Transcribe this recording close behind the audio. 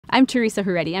I'm Teresa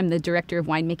Heredia. I'm the director of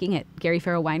winemaking at Gary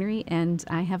Farrell Winery, and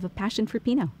I have a passion for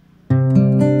Pinot.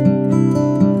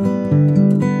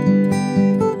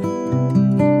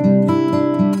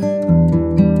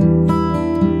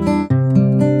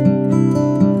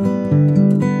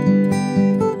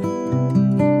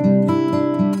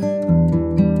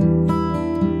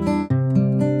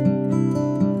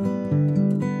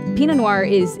 Pinot Noir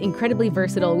is incredibly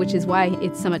versatile, which is why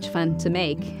it's so much fun to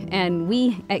make. And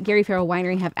we at Gary Farrell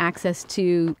Winery have access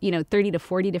to, 30 to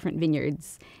 40 different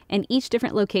vineyards. And each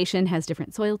different location has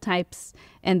different soil types.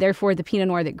 And therefore, the Pinot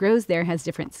Noir that grows there has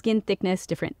different skin thickness,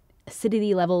 different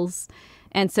acidity levels.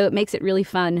 And so it makes it really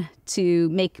fun to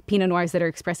make Pinot Noirs that are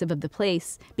expressive of the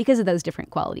place because of those different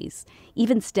qualities.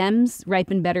 Even stems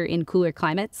ripen better in cooler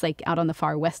climates, like out on the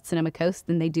far west Sonoma coast,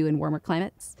 than they do in warmer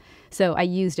climates. So I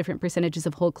use different percentages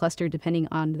of whole cluster depending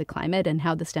on the climate and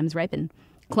how the stems ripen.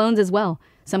 Clones as well.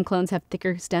 Some clones have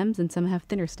thicker stems and some have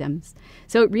thinner stems.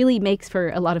 So it really makes for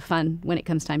a lot of fun when it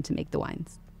comes time to make the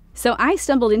wines. So I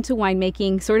stumbled into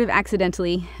winemaking sort of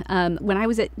accidentally. When I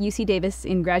was at UC Davis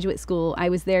in graduate school, I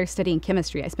was there studying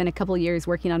chemistry. I spent a couple years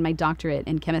working on my doctorate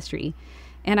in chemistry.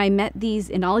 And I met these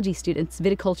enology students,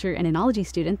 viticulture and enology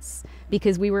students,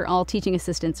 because we were all teaching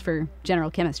assistants for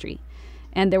general chemistry.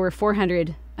 And there were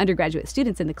 400 undergraduate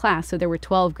students in the class, so there were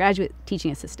 12 graduate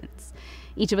teaching assistants.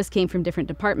 Each of us came from different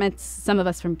departments, some of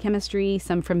us from chemistry,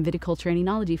 some from viticulture and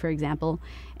enology, for example.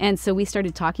 And so we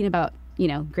started talking about,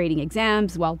 grading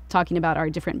exams while talking about our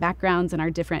different backgrounds and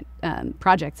our different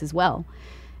projects as well.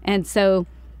 And so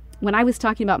when I was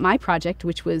talking about my project,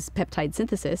 which was peptide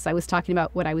synthesis, I was talking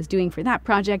about what I was doing for that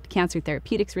project, cancer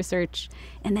therapeutics research,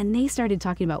 and then they started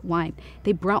talking about wine.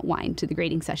 They brought wine to the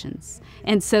grading sessions.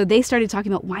 And so they started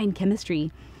talking about wine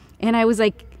chemistry. And I was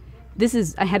like,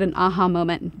 I had an aha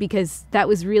moment, because that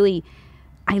was really,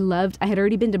 I had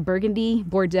already been to Burgundy,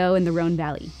 Bordeaux, and the Rhone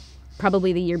Valley,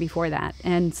 probably the year before that.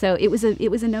 And so it was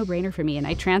a no-brainer for me, and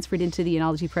I transferred into the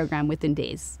enology program within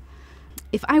days.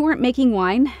 If I weren't making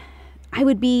wine, I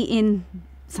would be in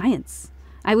science.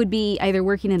 I would be either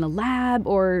working in a lab,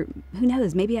 or who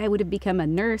knows, maybe I would have become a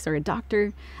nurse or a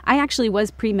doctor. I actually was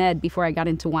pre-med before I got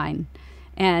into wine.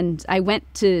 And I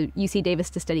went to UC Davis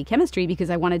to study chemistry because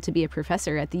I wanted to be a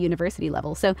professor at the university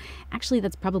level. So actually,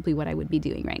 that's probably what I would be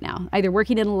doing right now, either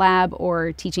working in a lab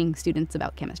or teaching students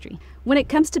about chemistry. When it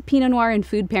comes to Pinot Noir and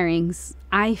food pairings,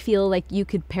 I feel like you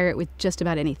could pair it with just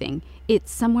about anything.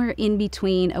 It's somewhere in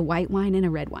between a white wine and a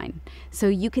red wine. So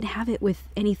you could have it with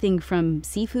anything from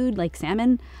seafood like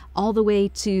salmon all the way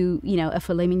to, a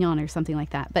filet mignon or something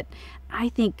like that. But I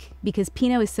think because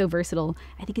Pinot is so versatile,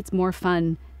 I think it's more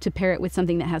fun to pair it with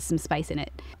something that has some spice in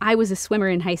it. I was a swimmer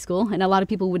in high school, and a lot of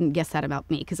people wouldn't guess that about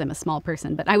me because I'm a small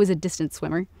person, but I was a distance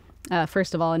swimmer,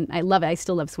 first of all, and I love it. I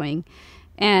still love swimming.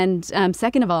 And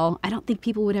second of all, I don't think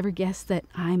people would ever guess that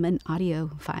I'm an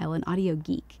audiophile, an audio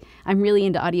geek. I'm really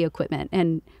into audio equipment.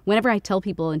 And whenever I tell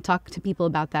people and talk to people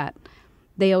about that,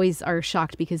 they always are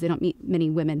shocked because they don't meet many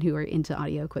women who are into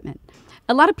audio equipment.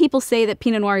 A lot of people say that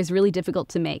Pinot Noir is really difficult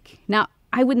to make. Now,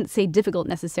 I wouldn't say difficult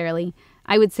necessarily.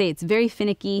 I would say it's very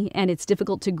finicky and it's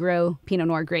difficult to grow Pinot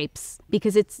Noir grapes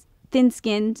because it's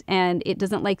thin-skinned and it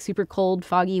doesn't like super cold,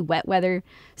 foggy, wet weather.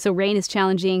 So rain is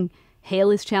challenging,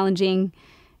 hail is challenging.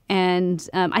 And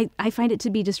I find it to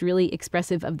be just really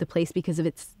expressive of the place because of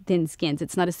its thin skins.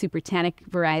 It's not a super tannic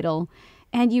varietal.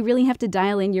 And you really have to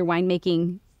dial in your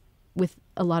winemaking with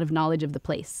a lot of knowledge of the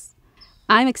place.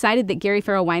 I'm excited that Gary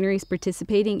Farrell Winery is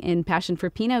participating in Passion for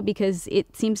Pinot because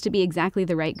it seems to be exactly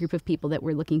the right group of people that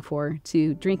we're looking for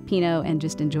to drink Pinot and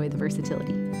just enjoy the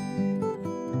versatility.